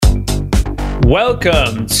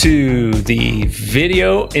Welcome to the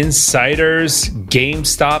Video Insiders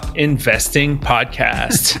GameStop Investing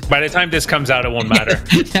Podcast. By the time this comes out, it won't matter.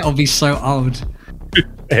 That'll be so old.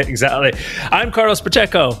 Exactly. I'm Carlos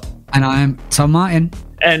Pacheco. And I'm Tom Martin.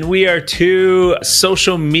 And we are two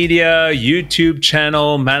social media, YouTube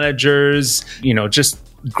channel managers, just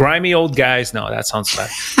grimy old guys. No, that sounds bad.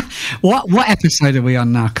 What episode are we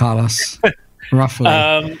on now, Carlos? Roughly.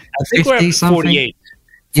 I think we're at 48.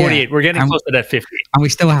 48. Yeah. We're getting close to that 50. And we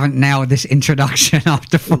still haven't nailed this introduction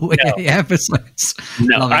after 48 episodes.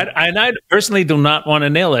 No, I personally do not want to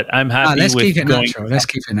nail it. I'm happy let's with keep it going. natural. Let's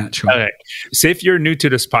keep it natural. Okay. So if you're new to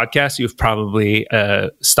this podcast, you've probably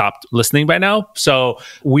stopped listening by now. So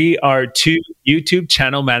we are two YouTube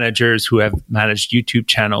channel managers who have managed YouTube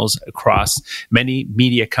channels across many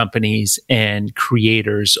media companies and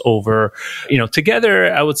creators over,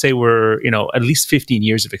 together, I would say we're, at least 15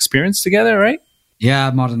 years of experience together, right?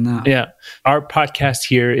 Yeah, more than that. Yeah. Our podcast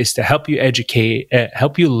here is to help you educate,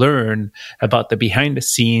 help you learn about the behind the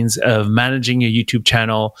scenes of managing a YouTube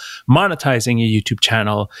channel, monetizing a YouTube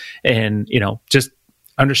channel, and, just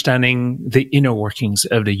understanding the inner workings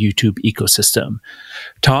of the YouTube ecosystem.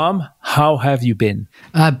 Tom, how have you been?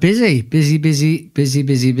 Busy.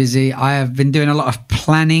 I have been doing a lot of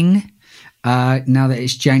planning. Now that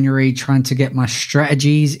it's January, trying to get my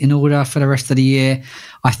strategies in order for the rest of the year.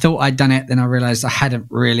 I thought I'd done it, then I realized I hadn't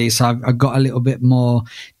really. So I've got a little bit more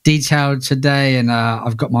detailed today, and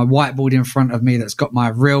I've got my whiteboard in front of me that's got my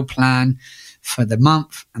real plan for the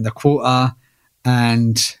month and the quarter.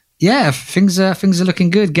 And yeah, things are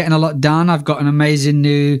looking good, getting a lot done. I've got an amazing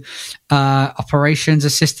new operations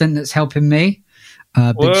assistant that's helping me.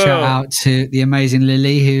 Big shout out to the amazing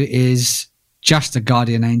Lily, who is just a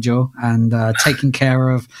guardian angel and taking care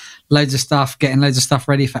of loads of stuff, getting loads of stuff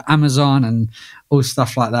ready for Amazon and all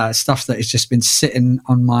stuff like that. Stuff that has just been sitting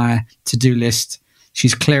on my to-do list.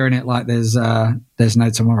 She's clearing it like there's no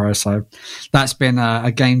tomorrow. So that's been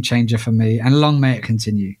a game changer for me, and long may it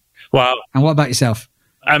continue. Wow. And what about yourself?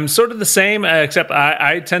 I'm sort of the same, except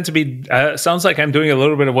I tend to be, sounds like I'm doing a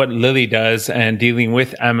little bit of what Lily does and dealing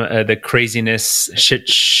with the craziness,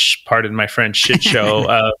 pardon my French, shit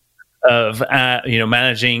show of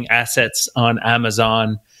managing assets on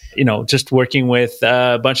Amazon, just working with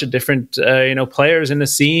a bunch of different players in the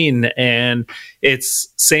scene, and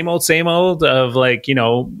it's same old of like,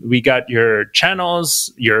 we got your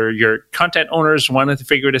channels, your content owners wanted to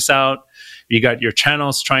figure this out. You got your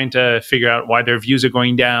channels trying to figure out why their views are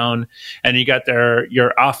going down, and you got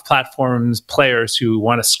your off-platforms players who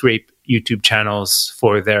want to scrape YouTube channels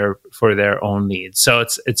for their own needs. So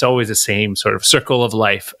it's always the same sort of circle of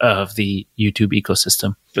life of the YouTube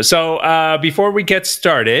ecosystem. So before we get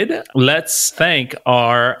started, let's thank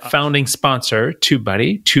our founding sponsor,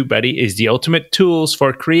 TubeBuddy. TubeBuddy is the ultimate tools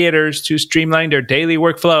for creators to streamline their daily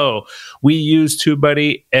workflow. We use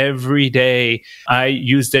TubeBuddy every day. I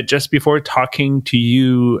used it just before talking to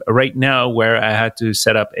you right now, where I had to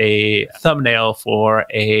set up a thumbnail for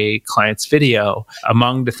a client's video.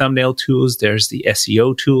 Among the thumbnail tools, there's the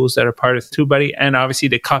SEO tools that are part of TubeBuddy, and obviously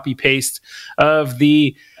the copy paste of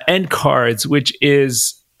the end cards, which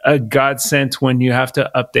is a godsend when you have to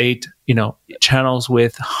update, channels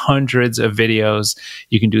with hundreds of videos.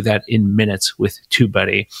 You can do that in minutes with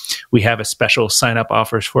TubeBuddy. We have a special sign-up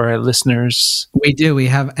offers for our listeners. We do. We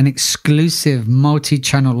have an exclusive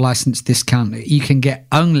multi-channel license discount that you can get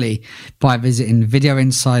only by visiting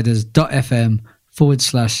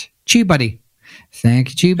videoinsiders.fm/TubeBuddy. Thank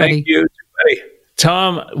you, TubeBuddy. Thank you, TubeBuddy.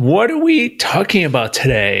 Tom, what are we talking about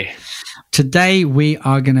today? Today, we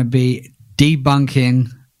are going to be debunking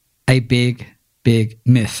a big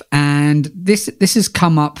myth. And this has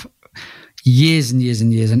come up years and years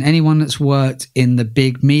and years. And anyone that's worked in the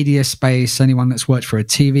big media space, anyone that's worked for a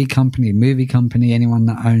TV company, movie company, anyone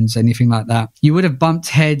that owns anything like that, you would have bumped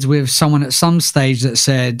heads with someone at some stage that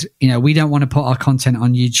said, we don't want to put our content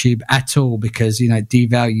on YouTube at all because, it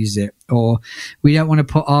devalues it. Or we don't want to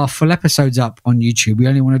put our full episodes up on YouTube. We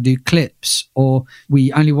only want to do clips. Or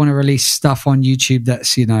we only want to release stuff on YouTube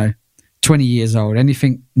that's, 20 years old.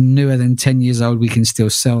 Anything newer than 10 years old, we can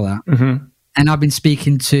still sell that. Mm-hmm. And I've been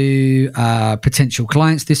speaking to potential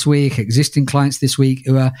clients this week, existing clients this week,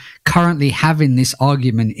 who are currently having this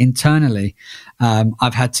argument internally.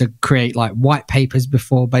 I've had to create like white papers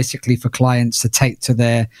before, basically for clients to take to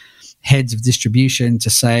their heads of distribution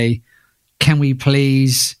to say, can we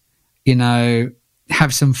please,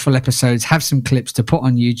 have some full episodes, have some clips to put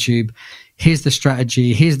on YouTube. Here's the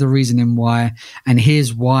strategy. Here's the reasoning why. And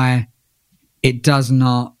here's why it does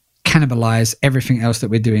not cannibalize everything else that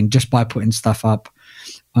we're doing just by putting stuff up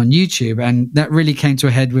on YouTube. And that really came to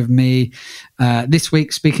a head with me this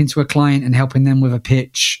week, speaking to a client and helping them with a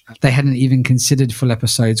pitch. They hadn't even considered full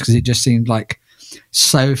episodes because it just seemed like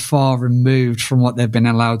so far removed from what they've been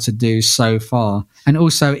allowed to do so far. And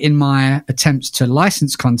also in my attempts to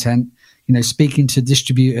license content, speaking to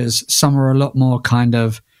distributors, some are a lot more kind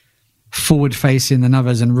of forward facing than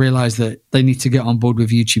others and realize that they need to get on board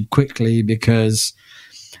with YouTube quickly because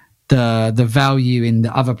the value in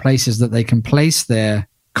the other places that they can place their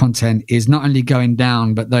content is not only going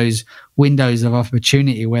down, but those windows of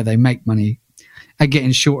opportunity where they make money are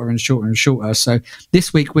getting shorter and shorter and shorter. So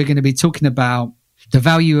this week we're going to be talking about the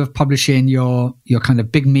value of publishing your kind of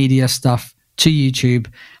big media stuff to YouTube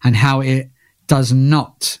and how it does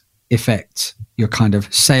not affect your kind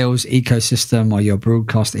of sales ecosystem or your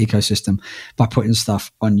broadcast ecosystem by putting stuff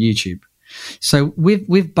on YouTube. So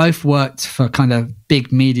we've both worked for kind of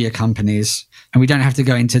big media companies, and we don't have to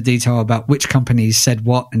go into detail about which companies said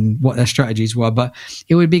what and what their strategies were, but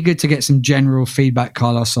it would be good to get some general feedback,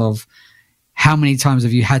 Carlos, of how many times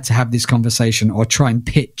have you had to have this conversation or try and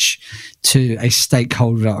pitch to a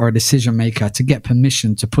stakeholder or a decision maker to get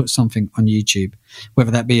permission to put something on YouTube,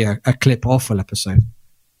 whether that be a clip or full episode?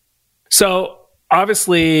 So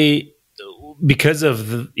obviously, because of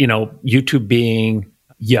YouTube being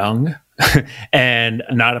young and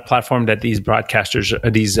not a platform that these broadcasters,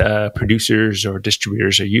 these producers or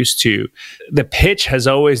distributors are used to, the pitch has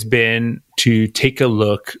always been to take a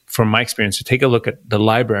look, from my experience, to take a look at the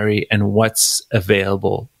library and what's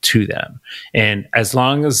available to them. And as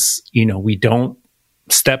long as, we don't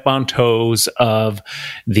step on toes of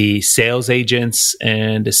the sales agents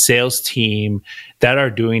and the sales team that are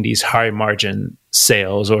doing these high margin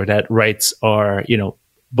sales or that rights are,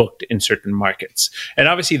 booked in certain markets. And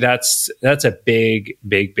obviously that's a big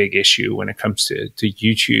issue when it comes to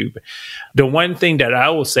YouTube. The one thing that I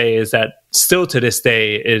will say is that still to this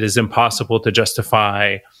day, it is impossible to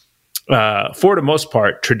justify, for the most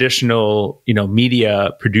part, traditional,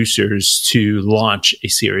 media producers to launch a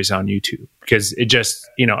series on YouTube, because it just,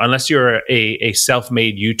 unless you're a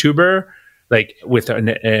self-made YouTuber, like with an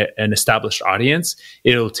established audience,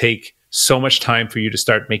 it'll take so much time for you to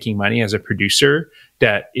start making money as a producer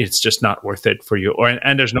that it's just not worth it for you.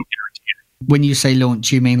 And there's no guarantee. When you say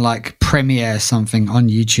launch, you mean like premiere something on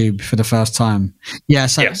YouTube for the first time? Yeah.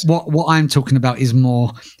 So yes. What I'm talking about is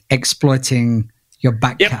more exploiting your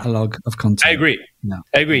back catalog of content. I agree.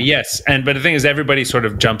 I agree. Yes. But the thing is, everybody sort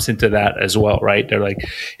of jumps into that as well, right? They're like,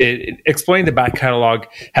 explaining the back catalog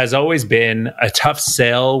has always been a tough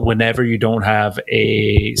sell whenever you don't have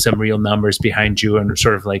some real numbers behind you, and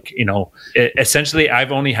sort of like, essentially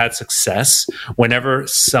I've only had success whenever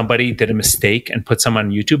somebody did a mistake and put some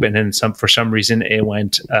on YouTube, and then for some reason it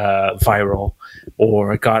went viral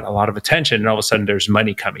or it got a lot of attention, and all of a sudden there's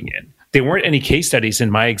money coming in. There weren't any case studies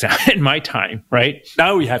in my time, right?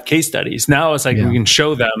 Now we have case studies. Now it's like we can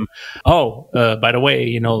show them, by the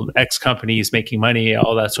way, X company is making money,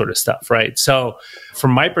 all that sort of stuff, right? So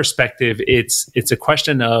from my perspective, it's a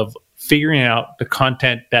question of figuring out the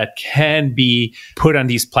content that can be put on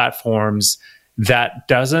these platforms that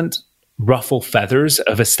doesn't ruffle feathers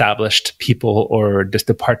of established people or just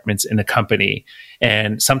departments in a company.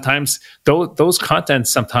 And sometimes those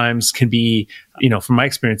contents sometimes can be, from my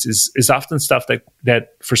experience, is often stuff that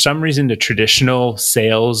for some reason the traditional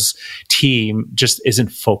sales team just isn't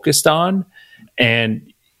focused on,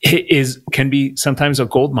 and can be sometimes a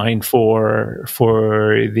goldmine for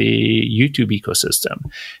the YouTube ecosystem.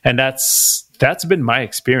 And that's been my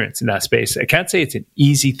experience in that space. I can't say it's an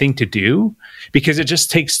easy thing to do because it just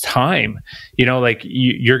takes time.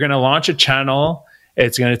 You're going to launch a channel.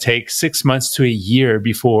 It's going to take 6 months to a year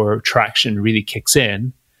before traction really kicks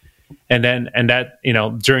in. And that,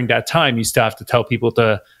 during that time, you still have to tell people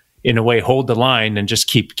to, in a way, hold the line and just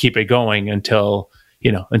keep it going until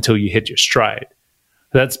you hit your stride.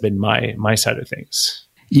 That's been my side of things.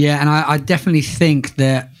 Yeah. And I definitely think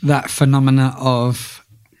that phenomena of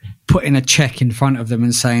putting a check in front of them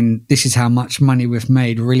and saying, this is how much money we've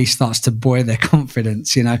made, really starts to buoy their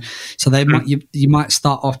confidence, So they you might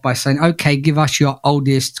start off by saying, okay, give us your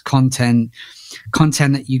oldest content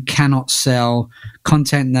that you cannot sell,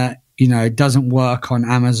 content that, doesn't work on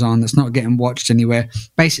Amazon, that's not getting watched anywhere.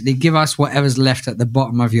 Basically, give us whatever's left at the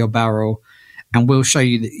bottom of your barrel, and we'll show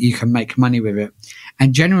you that you can make money with it.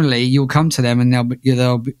 And generally, you'll come to them and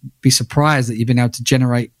they'll be surprised that you've been able to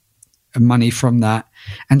generate money from that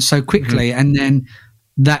and so quickly. And then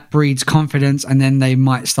that breeds confidence, and then they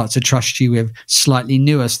might start to trust you with slightly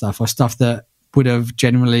newer stuff or stuff that would have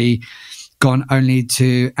generally gone only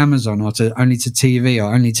to Amazon or only to TV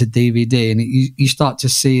or only to DVD. And you start to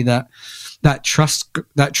see that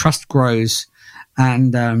trust grows.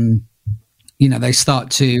 and they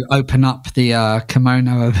start to open up the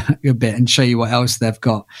kimono a bit and show you what else they've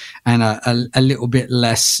got, and a little bit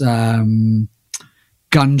less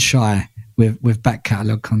gun shy with back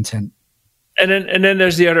catalog content. And then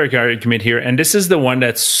there's the other argument here, and this is the one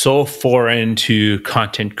that's so foreign to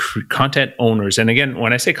content owners. And again,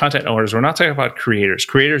 when I say content owners, we're not talking about creators.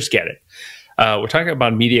 Creators get it. We're talking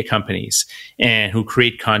about media companies and who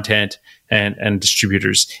create content and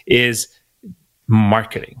distributors, is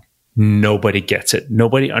marketing. Nobody gets it.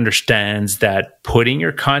 Nobody understands that putting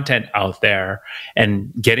your content out there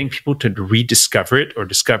and getting people to rediscover it or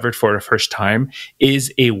discover it for the first time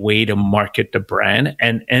is a way to market the brand,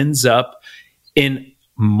 and ends up, in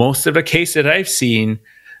most of the cases that I've seen,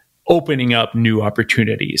 opening up new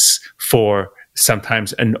opportunities for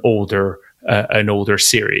sometimes an older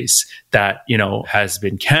series that, has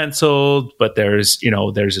been canceled, but there's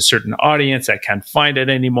a certain audience that can't find it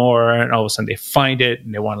anymore, and all of a sudden they find it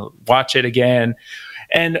and they want to watch it again.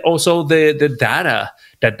 And also the data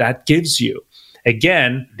that gives you.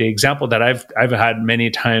 Again, the example that I've had many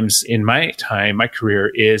times in my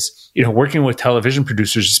career is, working with television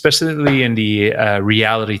producers, especially in the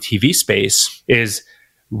reality TV space, is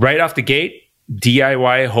right off the gate,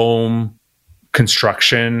 DIY home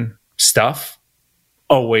construction stuff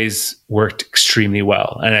always worked extremely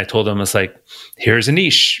well. And I told them, it's like, here's a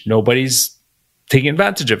niche. Nobody's taking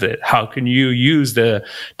advantage of it. How can you use the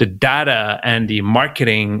data and the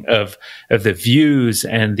marketing of the views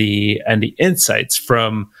and the insights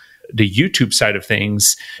from the YouTube side of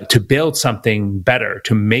things to build something better,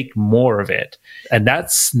 to make more of it? And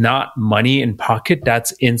that's not money in pocket.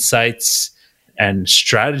 That's insights and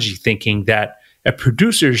strategy thinking that a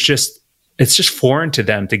producer it's just foreign to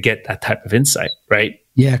them to get that type of insight, right?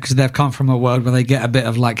 Yeah, because they've come from a world where they get a bit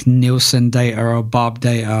of like Nielsen data or Barb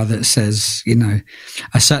data that says,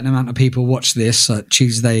 a certain amount of people watch this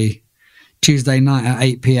Tuesday night at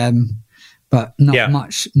 8 p.m., but not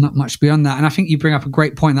much beyond that. And I think you bring up a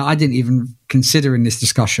great point that I didn't even consider in this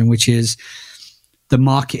discussion, which is the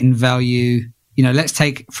marketing value. Let's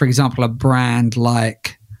take, for example, a brand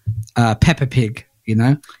like Peppa Pig.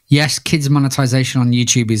 Yes, kids monetization on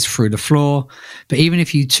YouTube is through the floor, but even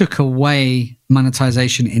if you took away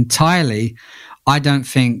monetization entirely, I don't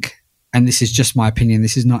think, and this is just my opinion,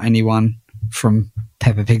 this is not anyone from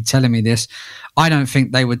Peppa Pig telling me this, I don't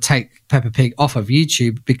think they would take Peppa Pig off of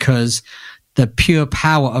YouTube, because the pure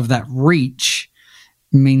power of that reach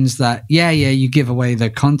means that, you give away the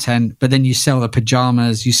content, but then you sell the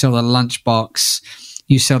pajamas, you sell the lunchbox,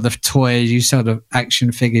 you sell the toys, you sell the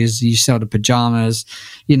action figures, you sell the pajamas.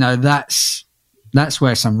 That's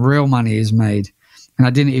where some real money is made. And I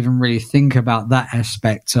didn't even really think about that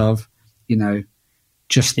aspect of,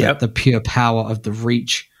 just the pure power of the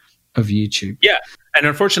reach of YouTube. Yeah. And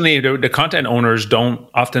unfortunately, the content owners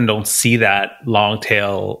often don't see that long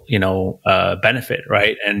tail, benefit,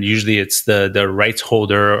 right? And usually it's the rights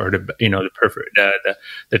holder or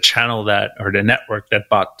the channel that, or the network that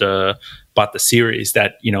bought the series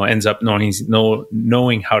that ends up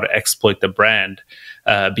knowing how to exploit the brand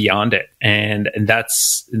beyond it, and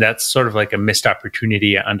that's sort of like a missed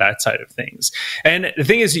opportunity on that side of things. And the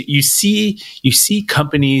thing is, you see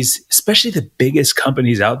companies, especially the biggest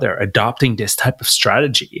companies out there, adopting this type of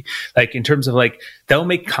strategy. Like in terms of like, they'll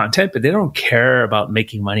make content, but they don't care about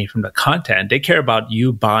making money from the content. They care about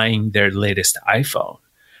you buying their latest iPhone,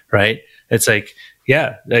 right? It's like,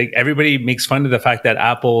 yeah, like everybody makes fun of the fact that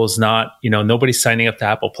Apple is not, nobody's signing up to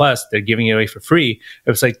Apple Plus. They're giving it away for free.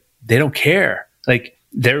 It was like, they don't care. Like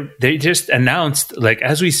they just announced, like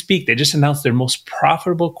as we speak, they just announced their most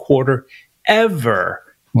profitable quarter ever.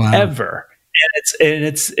 Wow. Ever. And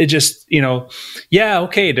it's just,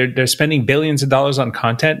 okay, they're spending billions of dollars on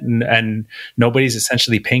content and nobody's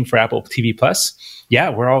essentially paying for Apple TV Plus. Yeah,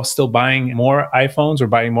 we're all still buying more iPhones, we're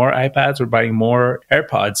buying more iPads, we're buying more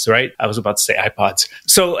AirPods, right? I was about to say iPods.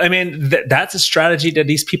 So, I mean, that's a strategy that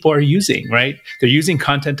these people are using, right? They're using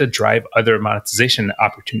content to drive other monetization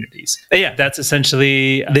opportunities. But yeah, that's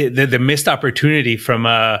essentially the missed opportunity from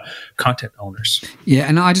content owners. Yeah,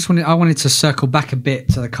 and I wanted to circle back a bit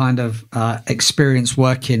to the kind of experience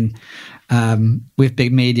working with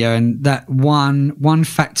big media, and that one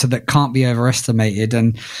factor that can't be overestimated.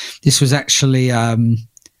 And this was actually a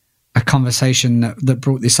conversation that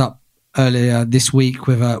brought this up earlier this week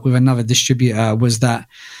with another distributor, was that,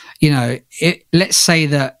 let's say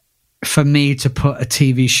that for me to put a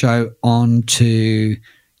TV show onto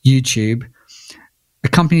YouTube, a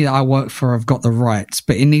company that I work for have got the rights,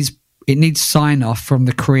 but it needs sign off from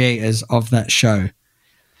the creators of that show.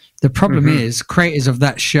 The problem is, creators of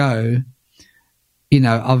that show,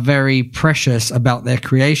 are very precious about their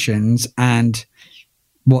creations, and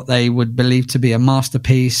what they would believe to be a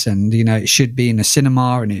masterpiece, and it should be in a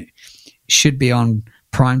cinema and it should be on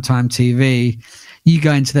primetime TV. You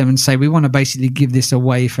go into them and say, we want to basically give this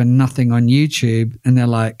away for nothing on YouTube, and they're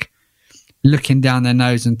like looking down their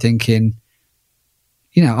nose and thinking,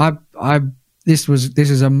 this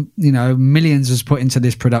is millions was put into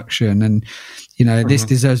this production, and this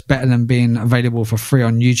deserves better than being available for free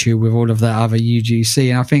on YouTube with all of that other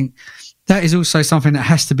UGC. And I think that is also something that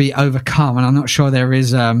has to be overcome, and I'm not sure there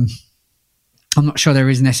is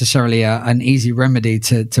necessarily an easy remedy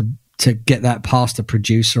to get that past a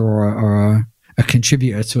producer or a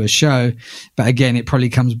contributor to a show. But again, it probably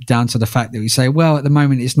comes down to the fact that we say, well, at the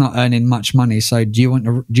moment it's not earning much money, so do you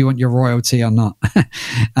want your royalty or not?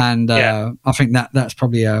 And I think that's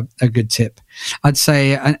probably a good tip. I'd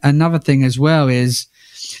say another thing as well is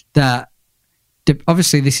that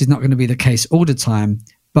obviously this is not going to be the case all the time,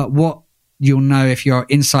 but what you'll know if you're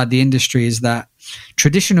inside the industry is that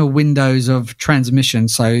traditional windows of transmission,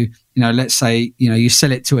 so let's say you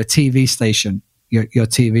sell it to a TV station, your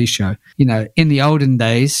TV show. In the olden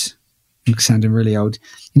days, I'm sounding really old,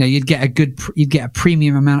 you'd get a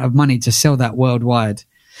premium amount of money to sell that worldwide,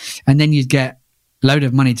 and then you'd get a load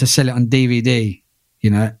of money to sell it on DVD.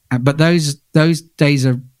 But those days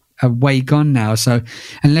are way gone now. So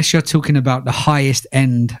unless you're talking about the highest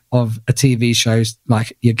end of a TV shows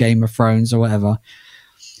like your Game of Thrones or whatever,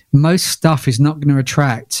 most stuff is not going to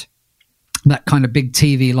attract that kind of big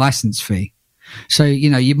TV license fee. So,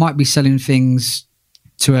 you might be selling things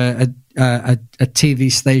to a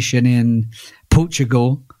TV station in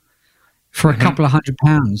Portugal for a couple of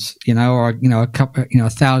 £100, or a couple,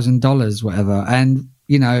 $1,000, whatever. And,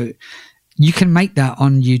 you can make that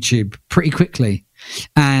on YouTube pretty quickly.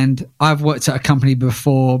 And I've worked at a company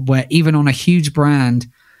before where even on a huge brand,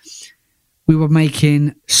 we were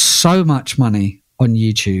making so much money on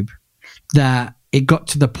YouTube that it got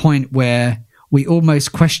to the point where we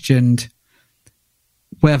almost questioned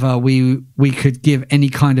whether we could give any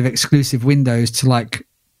kind of exclusive windows to like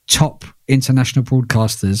top international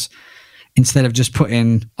broadcasters instead of just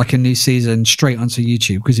putting like a new season straight onto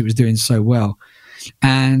YouTube because it was doing so well.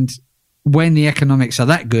 And when the economics are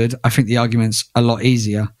that good, I think the argument's a lot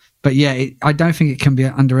easier. But yeah, I don't think it can be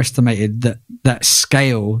underestimated that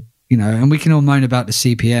scale, and we can all moan about the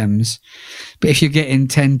CPMs, but if you're getting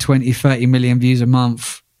 10, 20, 30 million views a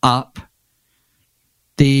month up,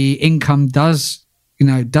 the income does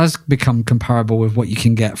become comparable with what you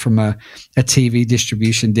can get from a TV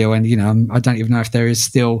distribution deal. And, I don't even know if there is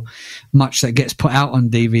still much that gets put out on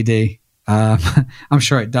DVD. I'm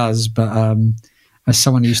sure it does, but as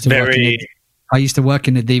someone who used to I used to work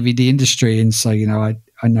in the DVD industry, and so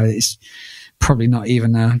I know it's probably not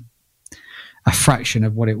even a fraction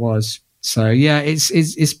of what it was. So yeah,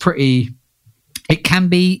 it's pretty. It can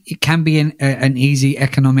be an easy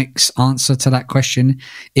economics answer to that question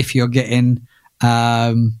if you're getting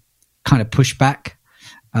kind of pushback.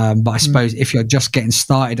 But I suppose if you're just getting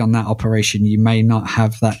started on that operation, you may not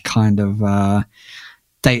have that kind of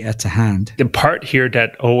data to hand. The part here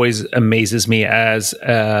that always amazes me as,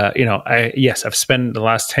 I've spent the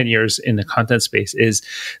last 10 years in the content space is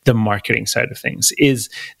the marketing side of things,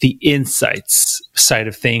 is the insights side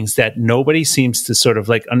of things that nobody seems to sort of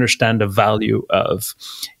like understand the value of,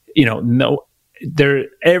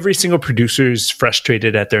 every single producer is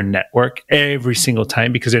frustrated at their network every single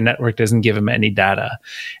time because their network doesn't give them any data.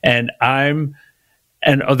 And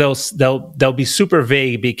they'll be super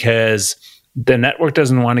vague because the network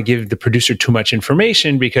doesn't want to give the producer too much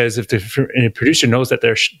information, because if the producer knows that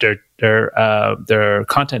their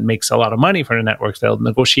content makes a lot of money for the network, the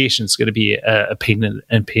negotiation is going to be a pain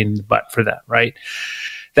in the butt for that, right?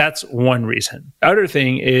 That's one reason. Other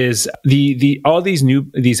thing is all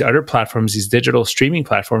these other platforms, these digital streaming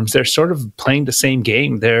platforms, they're sort of playing the same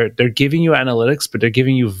game. They're giving you analytics, but they're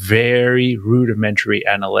giving you very rudimentary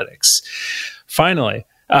analytics. Finally,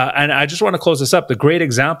 and I just want to close this up. The great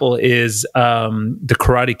example is the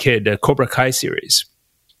Karate Kid, the Cobra Kai series.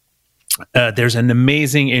 There's an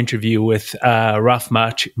amazing interview with Ralph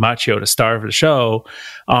Macchio, the star of the show,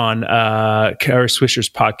 on Kara Swisher's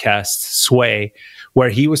podcast, Sway, where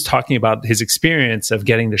he was talking about his experience of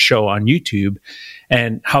getting the show on YouTube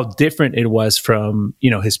and how different it was from,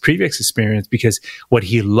 his previous experience, because what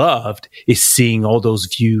he loved is seeing all those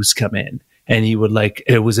views come in. And he would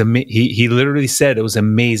he literally said it was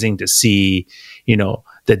amazing to see,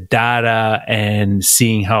 the data and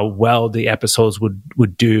seeing how well the episodes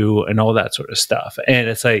would do and all that sort of stuff. And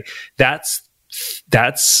it's like, that's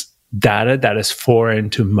data that is foreign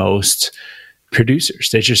to most producers.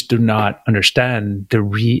 They just do not understand the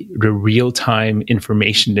real-time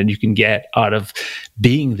information that you can get out of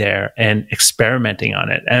being there and experimenting on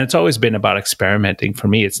it. And it's always been about experimenting for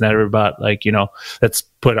me. It's never about like, let's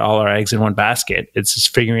put all our eggs in one basket. It's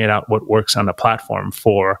just figuring out what works on the platform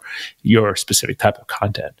for your specific type of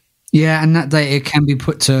content. Yeah, and that data can be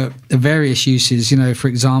put to various uses. For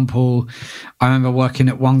example, I remember working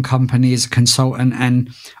at one company as a consultant and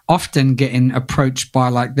often getting approached by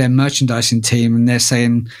like their merchandising team, and they're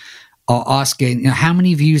saying or asking, how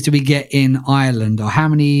many views do we get in Ireland, or how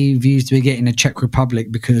many views do we get in the Czech Republic,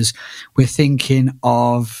 because we're thinking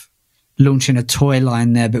of launching a toy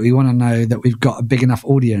line there, but we want to know that we've got a big enough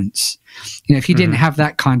audience. If you didn't have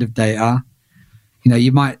that kind of data,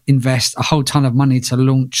 you might invest a whole ton of money to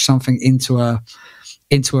launch something into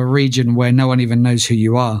a region where no one even knows who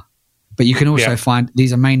you are. But you can also find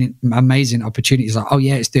these amazing opportunities like, oh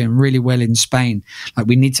yeah, it's doing really well in Spain. Like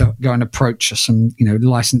we need to go and approach some,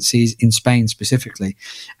 licensees in Spain specifically.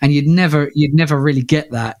 And you'd never really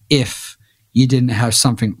get that if you didn't have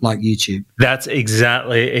something like YouTube. That's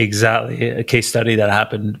exactly a case study that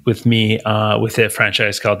happened with me with a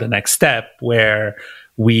franchise called The Next Step, where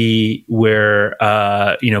we were,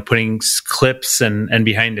 putting clips and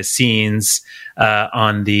behind the scenes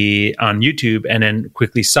on YouTube, and then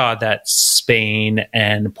quickly saw that Spain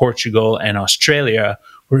and Portugal and Australia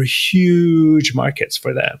were huge markets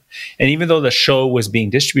for them. And even though the show was being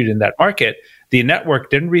distributed in that market, the network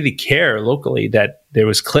didn't really care locally that there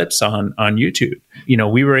was clips on YouTube.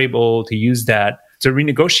 We were able to use that to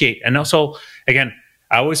renegotiate. And also, again,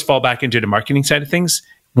 I always fall back into the marketing side of things.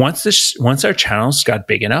 Once our channels got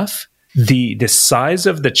big enough, the size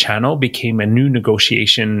of the channel became a new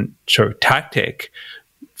negotiation sort of tactic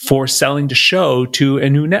for selling the show to a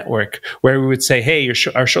new network, where we would say, hey,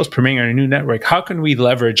 our show's premiering on a new network. How can we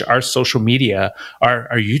leverage our social media, our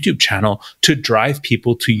YouTube channel, to drive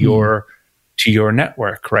people to your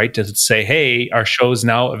network, right? To say, hey, our show is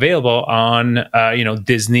now available on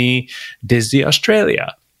Disney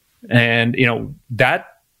Australia. And that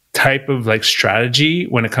type of like strategy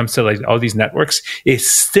when it comes to like all these networks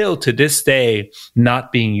is still to this day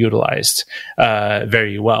not being utilized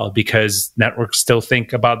very well, because networks still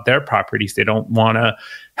think about their properties. They don't want to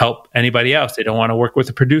help anybody else. They don't want to work with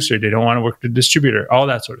a producer. They don't want to work with a distributor, all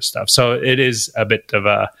that sort of stuff. So it is a bit of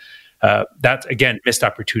that's, again, missed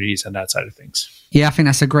opportunities on that side of things. Yeah, I think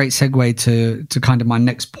that's a great segue to kind of my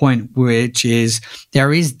next point, which is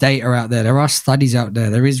there is data out there. There are studies out there.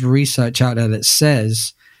 There is research out there that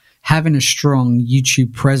says having a strong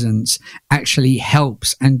YouTube presence actually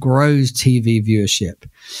helps and grows TV viewership.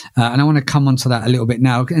 And I want to come onto that a little bit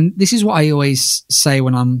now. And this is what I always say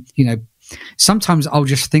when I'm, sometimes I'll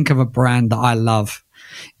just think of a brand that I love.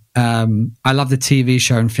 I love the TV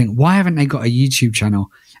show and think, why haven't they got a YouTube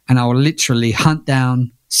channel? And I will literally hunt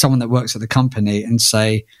down someone that works at the company and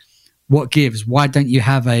say, what gives? Why don't you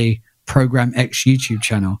have a Program X YouTube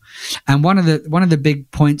channel? And one of the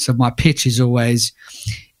big points of my pitch is always,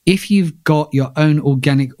 if you've got your own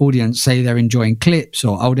organic audience, say they're enjoying clips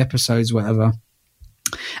or old episodes, whatever,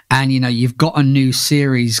 and you've got a new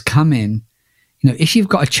series coming, if you've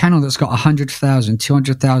got a channel that's got 100,000,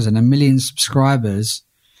 200,000, 1 million subscribers,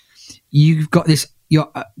 you've got this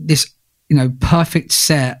perfect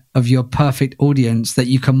set of your perfect audience that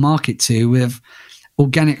you can market to with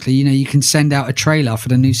organically. You can send out a trailer for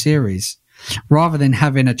the new series rather than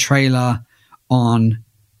having a trailer on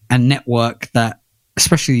a network that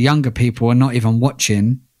especially younger people are not even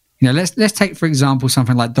watching. Let's take, for example,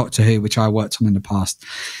 something like Doctor Who, which I worked on in the past.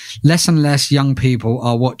 Less and less young people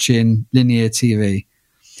are watching linear TV.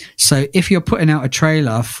 So if you're putting out a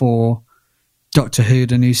trailer for Doctor Who,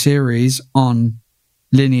 the new series, on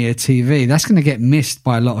linear TV, that's going to get missed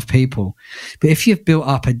by a lot of people. But if you've built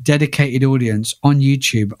up a dedicated audience on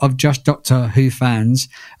YouTube of just Doctor Who fans,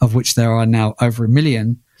 of which there are now over 1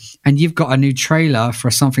 million, and you've got a new trailer for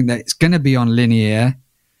something that's going to be on linear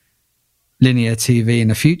TV in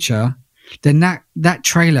the future, then that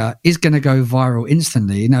trailer is going to go viral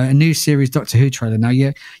instantly. A new series Doctor Who trailer, now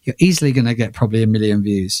you're easily going to get probably 1 million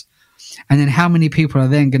views. And then how many people are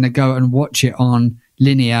then going to go and watch it on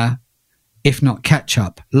linear, if not catch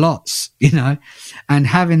up? Lots, and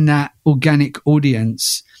having that organic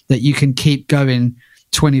audience that you can keep going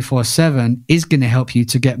 24/7 is going to help you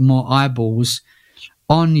to get more eyeballs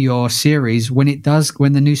on your series when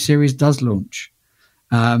the new series does launch.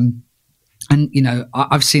 And, you know,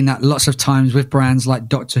 I've seen that lots of times with brands like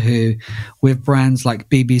Doctor Who, with brands like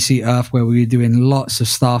BBC Earth, where we were doing lots of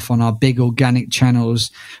stuff on our big organic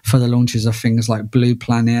channels for the launches of things like Blue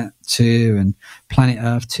Planet 2 and Planet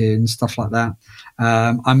Earth 2 and stuff like that.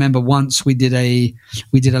 I remember once we did a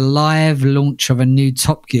live launch of a new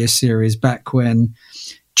Top Gear series back when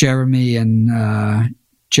Jeremy and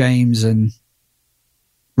James and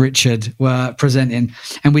Richard were presenting,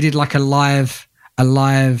 and we did like a live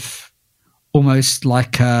almost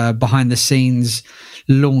like a behind the scenes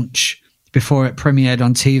launch before it premiered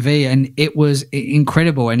on TV, and it was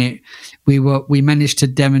incredible. And we managed to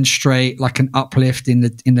demonstrate like an uplift in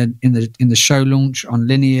the show launch on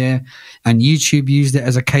linear, and YouTube used it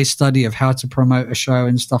as a case study of how to promote a show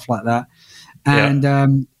and stuff like that.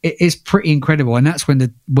 And it is pretty incredible. And that's when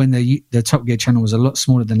the Top Gear channel was a lot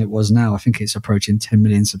smaller than it was now. I think it's approaching 10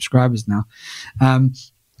 million subscribers now.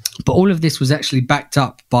 But all of this was actually backed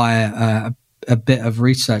up by a bit of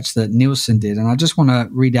research that Nielsen did. And I just want to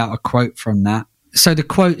read out a quote from that. So the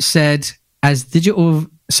quote said,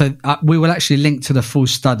 we will actually link to the full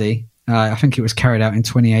study. I think it was carried out in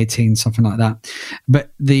 2018, something like that.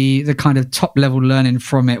 But the kind of top level learning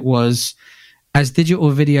from it was, as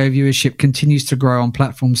digital video viewership continues to grow on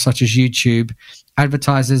platforms such as YouTube,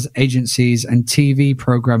 advertisers, agencies, and TV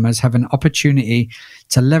programmers have an opportunity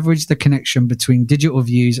to leverage the connection between digital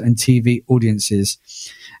views and TV audiences.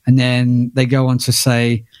 And then they go on to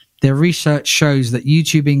say, their research shows that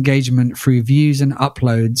YouTube engagement through views and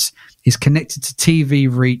uploads is connected to TV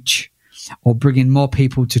reach, or bringing more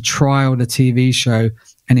people to trial the TV show,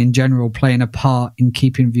 and in general playing a part in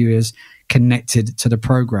keeping viewers connected to the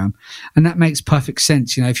program. And that makes perfect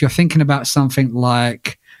sense. You know, if you're thinking about something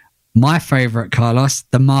like my favorite, Carlos,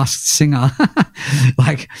 The Masked Singer,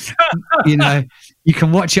 like, you know, you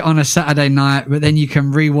can watch it on a Saturday night, but then you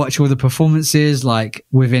can rewatch all the performances like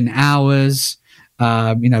within hours,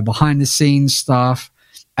 you know, behind the scenes stuff.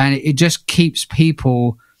 And it just keeps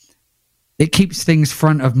keeps things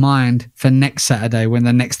front of mind for next Saturday when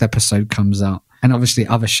the next episode comes out. And obviously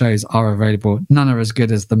other shows are available. None are as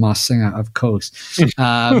good as The Masked Singer, of course.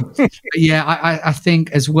 I think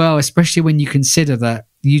as well, especially when you consider that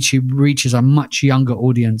YouTube reaches a much younger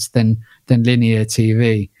audience than linear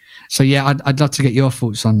TV. So yeah, I'd love to get your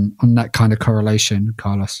thoughts on that kind of correlation,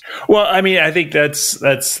 Carlos. Well, I mean, I think that's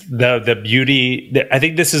the beauty. I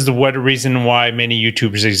think this is the reason why many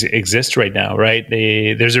YouTubers exist right now, right?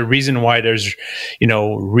 There's a reason why there's, you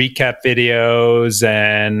know, recap videos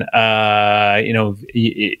and you know,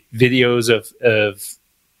 videos of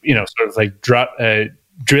you know, sort of like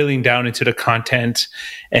drilling down into the content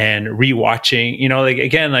and rewatching, you know, like,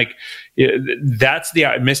 again, like, that's the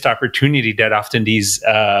missed opportunity that often these,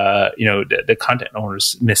 you know, the content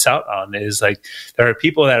owners miss out on, is like, there are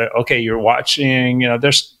people that are, okay, you're watching, you know,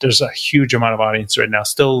 there's a huge amount of audience right now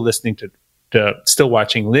still listening to still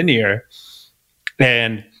watching linear,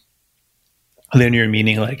 and linear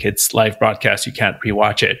meaning like it's live broadcast, you can't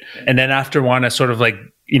rewatch it. And then after want to sort of like,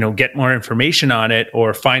 you know, get more information on it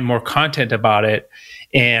or find more content about it.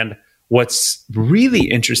 And what's really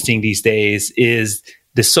interesting these days is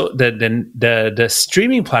the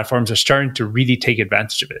streaming platforms are starting to really take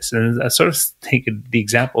advantage of this. And I sort of take the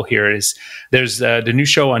example here is there's the new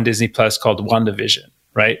show on Disney Plus called WandaVision,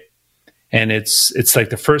 right? And it's like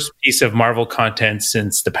the first piece of Marvel content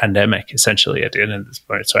since the pandemic, essentially, at the end of this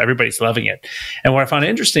point. So everybody's loving it. And what I found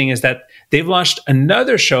interesting is that they've launched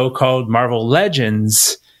another show called Marvel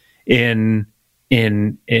Legends in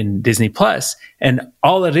Disney Plus, and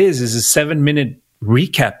all it is a 7-minute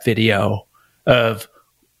recap video of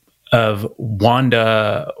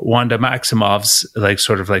Wanda Maximoff's like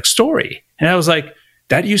sort of like story. And I was like,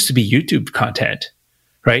 that used to be YouTube content,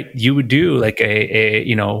 right? You would do like a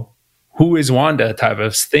you know, who is Wanda type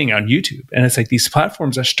of thing on YouTube. And it's like these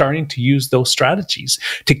platforms are starting to use those strategies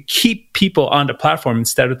to keep people on the platform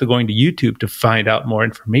instead of going to YouTube to find out more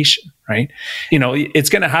information, right? You know, it's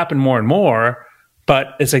going to happen more and more,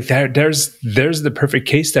 but it's like there's the perfect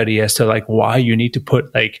case study as to like why you need to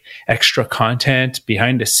put like extra content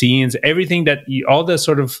behind the scenes, everything that all the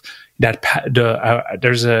sort of that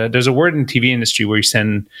there's a word in TV industry where you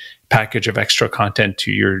send package of extra content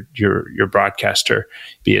to your broadcaster,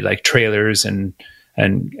 be it like trailers and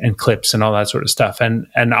clips and all that sort of stuff, and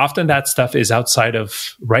often that stuff is outside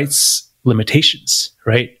of rights limitations,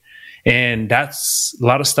 right? And that's a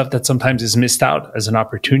lot of stuff that sometimes is missed out as an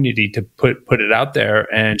opportunity to put it out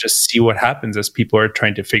there and just see what happens as people are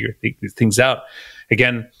trying to figure things out.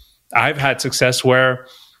 Again, I've had success where,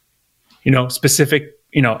 you know, specific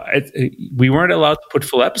we weren't allowed to put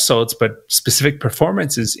full episodes, but specific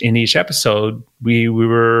performances in each episode we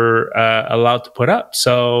were allowed to put up.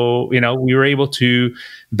 So we were able to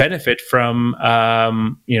benefit from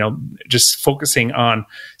just focusing on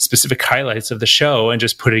specific highlights of the show and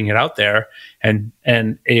just putting it out there, and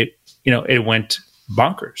it it went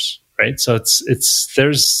bonkers, right? So it's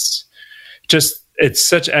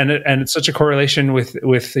such a correlation with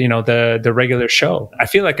the regular show. I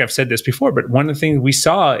feel like I've said this before, but one of the things we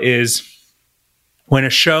saw is when a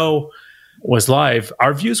show was live,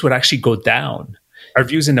 our views would actually go down. Our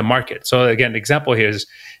views in the market. So again, the example here is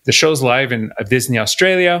the show's live in Disney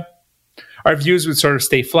Australia. Our views would sort of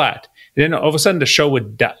stay flat. And then all of a sudden, the show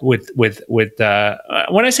would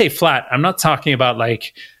when I say flat, I'm not talking about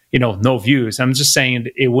like no views. I'm just saying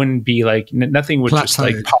it wouldn't be like nothing would just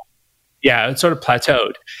like pop. Yeah, it sort of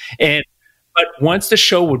plateaued. But once the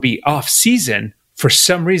show would be off season, for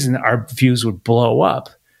some reason, our views would blow up.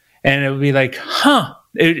 And it would be like,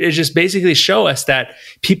 it just basically show us that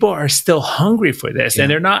people are still hungry for this. Yeah.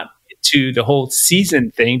 And they're not to the whole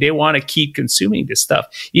season thing. They want to keep consuming this stuff.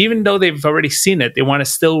 Even though they've already seen it, they want to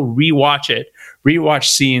still rewatch it, rewatch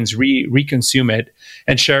scenes, reconsume it,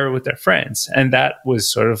 and share it with their friends. And that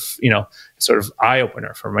was sort of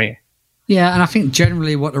eye-opener for me. Yeah, and I think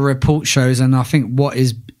generally what the report shows, and I think what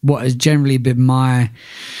has generally been my,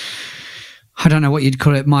 I don't know what you'd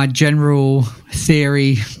call it, my general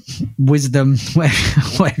theory, wisdom,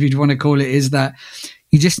 whatever you'd want to call it, is that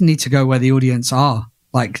you just need to go where the audience are.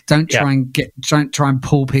 Like, don't try and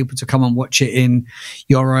pull people to come and watch it in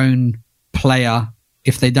your own player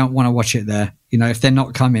if they don't want to watch it there. If they're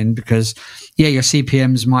not coming, because your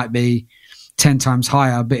CPMs might be 10 times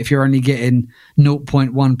higher, but if you're only getting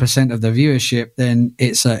 0.1% of the viewership, then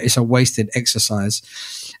it's a wasted exercise.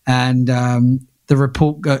 And the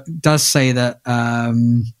report does say that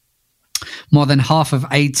more than half of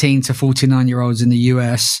 18 to 49-year-olds in the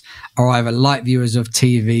US are either light viewers of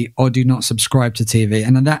TV or do not subscribe to TV.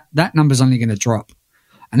 And that number's only going to drop.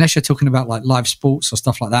 Unless you're talking about like live sports or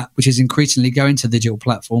stuff like that, which is increasingly going to digital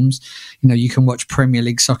platforms. You can watch Premier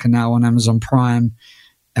League soccer now on Amazon Prime.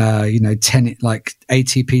 Tennis, like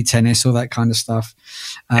ATP tennis, all that kind of stuff.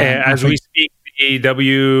 As we speak, the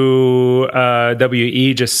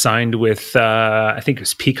WWE just signed with, I think it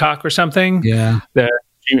was Peacock or something. Yeah. The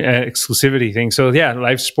exclusivity thing. So yeah,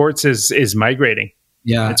 live sports is migrating.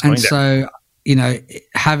 Yeah. And so,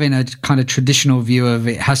 having a kind of traditional view of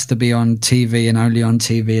it has to be on TV and only on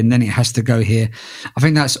TV, and then it has to go here. I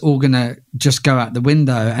think that's all going to just go out the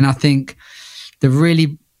window. And I think the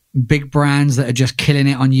really big brands that are just killing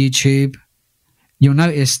it on YouTube, you'll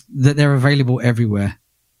notice that they're available everywhere.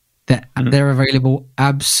 They're available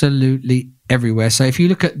absolutely everywhere. So if you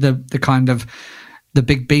look at the kind of the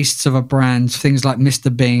big beasts of a brand, things like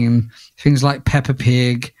Mr. Bean, things like Peppa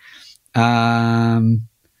Pig, other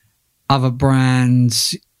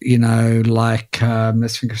brands, like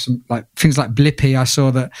let's think of some like things like Blippy. I saw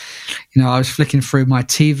that, I was flicking through my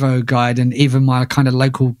TiVo guide, and even my kind of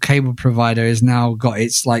local cable provider has now got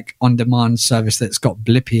its like on-demand service that's got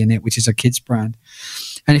Blippy in it, which is a kids brand.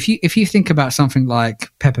 And if you think about something like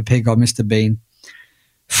Peppa Pig or Mr. Bean,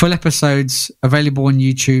 full episodes available on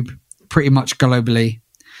YouTube pretty much globally,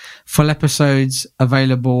 full episodes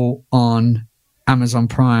available on Amazon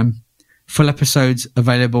Prime, full episodes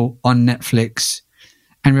available on Netflix.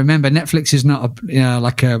 And remember, Netflix is not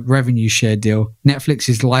like a revenue share deal. Netflix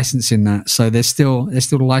is licensing that, so there's still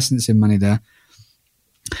licensing money there.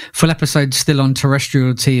 Full episodes still on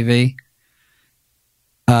terrestrial TV.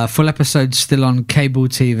 Full episodes still on cable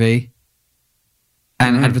TV,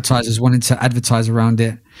 and advertisers wanting to advertise around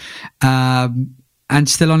it. And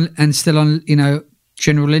still on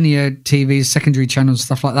general linear TVs, secondary channels,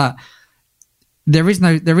 stuff like that. There is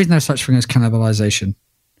no such thing as cannibalization.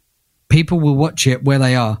 People will watch it where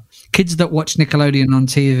they are. Kids that watch Nickelodeon on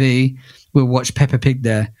TV will watch Peppa Pig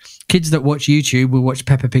there. Kids that watch YouTube will watch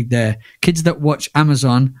Peppa Pig there. Kids that watch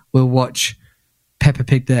Amazon will watch Peppa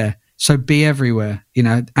Pig there. So be everywhere,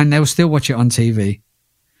 and they'll still watch it on TV.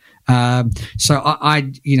 So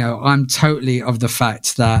I'm totally of the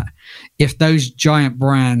fact that if those giant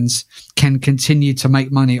brands can continue to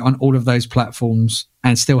make money on all of those platforms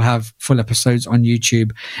and still have full episodes on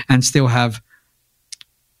YouTube and still have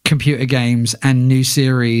computer games and new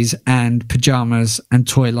series and pajamas and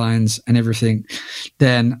toy lines and everything,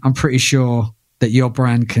 then I'm pretty sure that your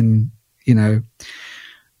brand can,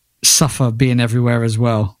 suffer being everywhere as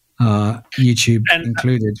well, YouTube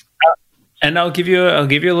included. And I'll give you a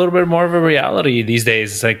little bit more of a reality these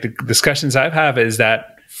days. It's like the discussions I've had is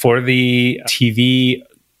that for the TV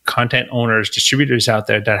content owners, distributors out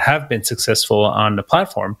there that have been successful on the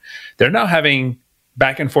platform, they're now having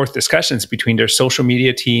back and forth discussions between their social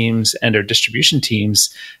media teams and their distribution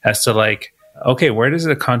teams as to like, okay, where does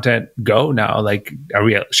the content go now? Like,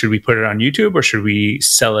 should we put it on YouTube or should we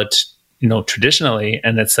sell it, traditionally?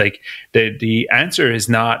 And it's like the answer is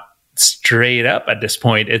not straight up at this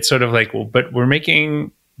point. It's sort of like, well, but we're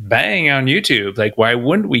making bang on YouTube. Like, why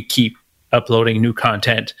wouldn't we keep uploading new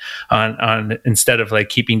content on instead of like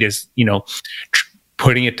keeping this,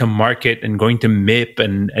 putting it to market and going to MIP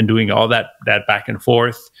and doing all that back and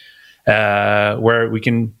forth, where we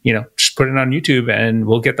can, just put it on YouTube and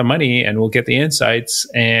we'll get the money and we'll get the insights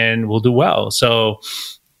and we'll do well. So,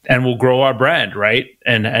 and we'll grow our brand, right?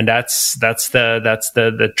 And that's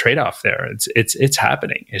the trade-off there. It's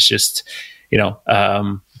happening. It's just,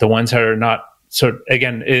 the ones that are not. So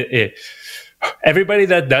again, everybody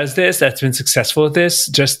that does this, that's been successful at this,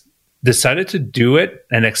 just decided to do it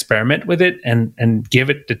and experiment with it and give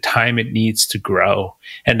it the time it needs to grow.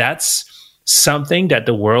 And that's something that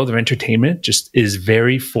the world of entertainment just is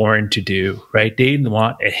very foreign to do, right? They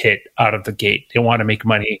want a hit out of the gate. They want to make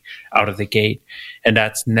money out of the gate. And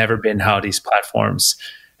that's never been how these platforms,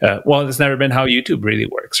 it's never been how YouTube really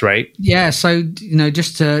works, right? Yeah. So,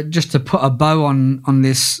 just to put a bow on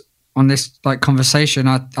this like conversation,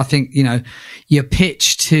 I think, your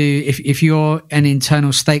pitch to, if you're an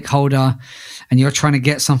internal stakeholder and you're trying to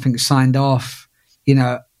get something signed off,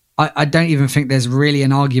 I don't even think there's really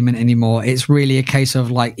an argument anymore. It's really a case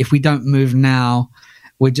of like, if we don't move now,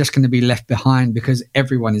 we're just going to be left behind because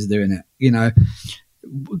everyone is doing it.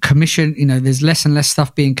 Commission, there's less and less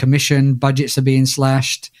stuff being commissioned, budgets are being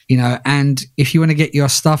slashed, and if you want to get your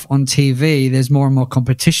stuff on TV, there's more and more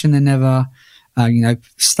competition than ever.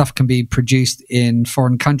 Stuff can be produced in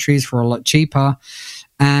foreign countries for a lot cheaper,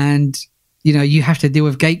 and you have to deal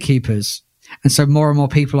with gatekeepers. And so more and more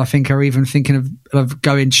people, I think, are even thinking of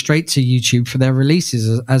going straight to YouTube for their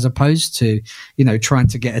releases as opposed to, trying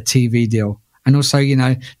to get a TV deal. And also,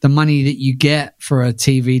 the money that you get for a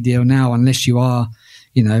TV deal now, unless you are,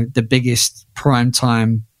 the biggest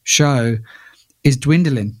primetime show, is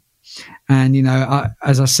dwindling. And,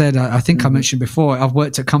 as I said, I think I mentioned before, I've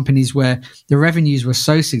worked at companies where the revenues were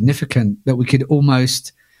so significant that we could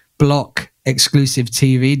almost block exclusive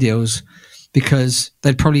TV deals because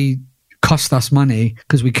they'd probably cost us money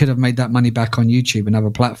because we could have made that money back on YouTube and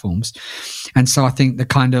other platforms. And so I think the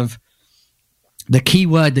key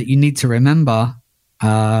word that you need to remember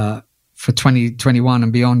for 2021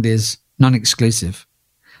 and beyond is non-exclusive.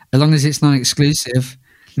 As long as it's non-exclusive,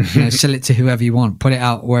 sell it to whoever you want, put it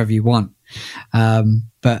out wherever you want.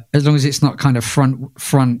 But as long as it's not kind of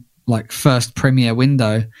front like first premiere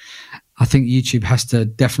window, I think YouTube has to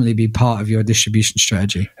definitely be part of your distribution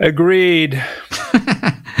strategy. Agreed.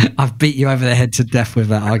 I've beat you over the head to death with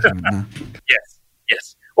that argument now.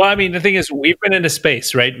 Yes. Well, I mean, the thing is, we've been in a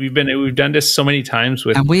space, right? We've done this so many times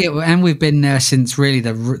with, and we've been there since really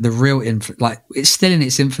the real like it's still in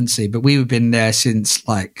its infancy, but we've been there since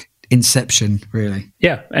like inception, really.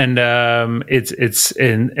 Yeah, and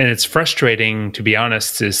it's frustrating, to be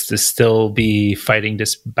honest, is to still be fighting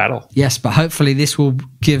this battle. Yes, but hopefully this will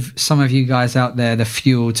give some of you guys out there the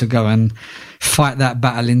fuel to go and fight that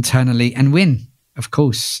battle internally and win. Of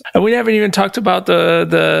course. And we haven't even talked about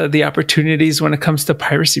the opportunities when it comes to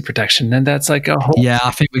piracy protection, and that's like a whole. Yeah,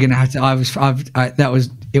 I think we're gonna have to.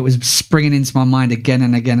 It was springing into my mind again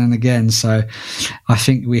and again and again. So I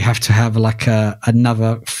think we have to have like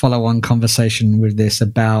another follow-on conversation with this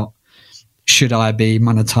about should I be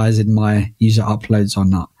monetizing my user uploads or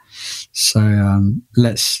not. So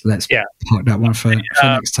let's park that one for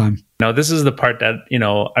next time. No, this is the part that,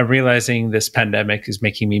 I'm realizing this pandemic is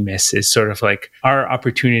making me miss, is sort of like our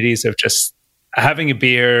opportunities of just having a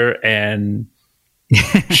beer and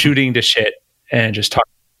shooting the shit and just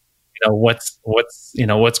talking, what's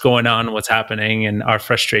going on, what's happening, and our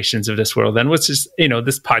frustrations of this world. And what's just,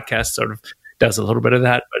 this podcast sort of does a little bit of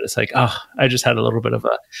that, but it's like, I just had a little bit of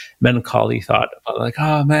a melancholy thought about like,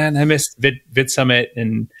 oh man, I missed Vid Summit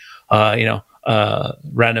and,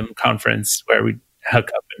 random conference where we hook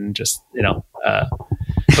up and just,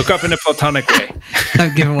 hook up in a platonic way.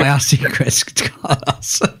 Don't give away our secrets,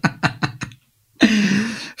 Carlos.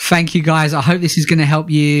 Thank you, guys. I hope this is going to help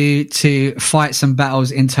you to fight some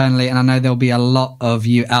battles internally. And I know there'll be a lot of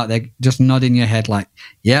you out there just nodding your head like,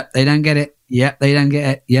 yep, they don't get it. Yep, they don't get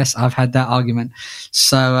it. Yes, I've had that argument.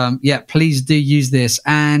 So, please do use this.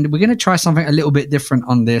 And we're going to try something a little bit different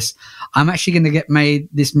on this. I'm actually going to get made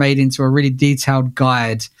into a really detailed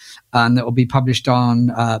guide that will be published on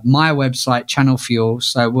my website, Channel Fuel.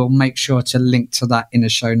 So we'll make sure to link to that in the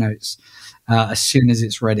show notes as soon as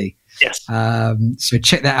it's ready. Yes. So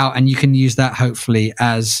check that out, and you can use that hopefully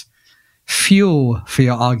as fuel for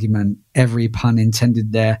your argument. Every pun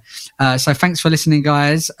intended there. So thanks for listening,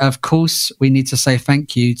 guys. Of course, we need to say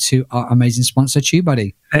thank you to our amazing sponsor,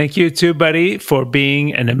 TubeBuddy. Thank you, TubeBuddy, for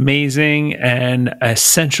being an amazing and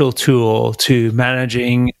essential tool to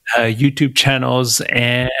managing YouTube channels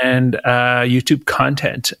and YouTube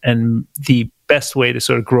content. And the best way to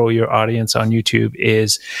sort of grow your audience on YouTube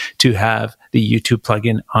is to have the YouTube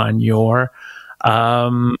plugin on your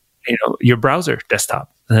browser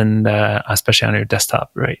desktop, and especially on your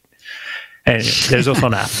desktop, right? Anyway, there's also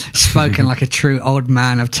an app. Spoken like a true old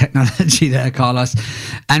man of technology there, Carlos.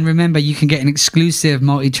 And remember, you can get an exclusive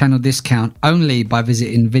multi-channel discount only by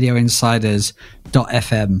visiting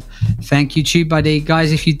videoinsiders.fm. Thank you, TubeBuddy.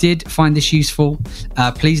 Guys, if you did find this useful,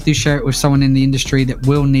 please do share it with someone in the industry that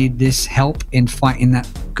will need this help in fighting that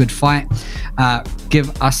good fight.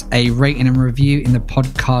 Give us a rating and review in the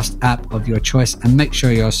podcast app of your choice, and make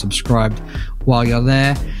sure you're subscribed while you're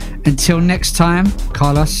there. Until next time,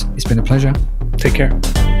 Carlos, it's been a pleasure. Take care.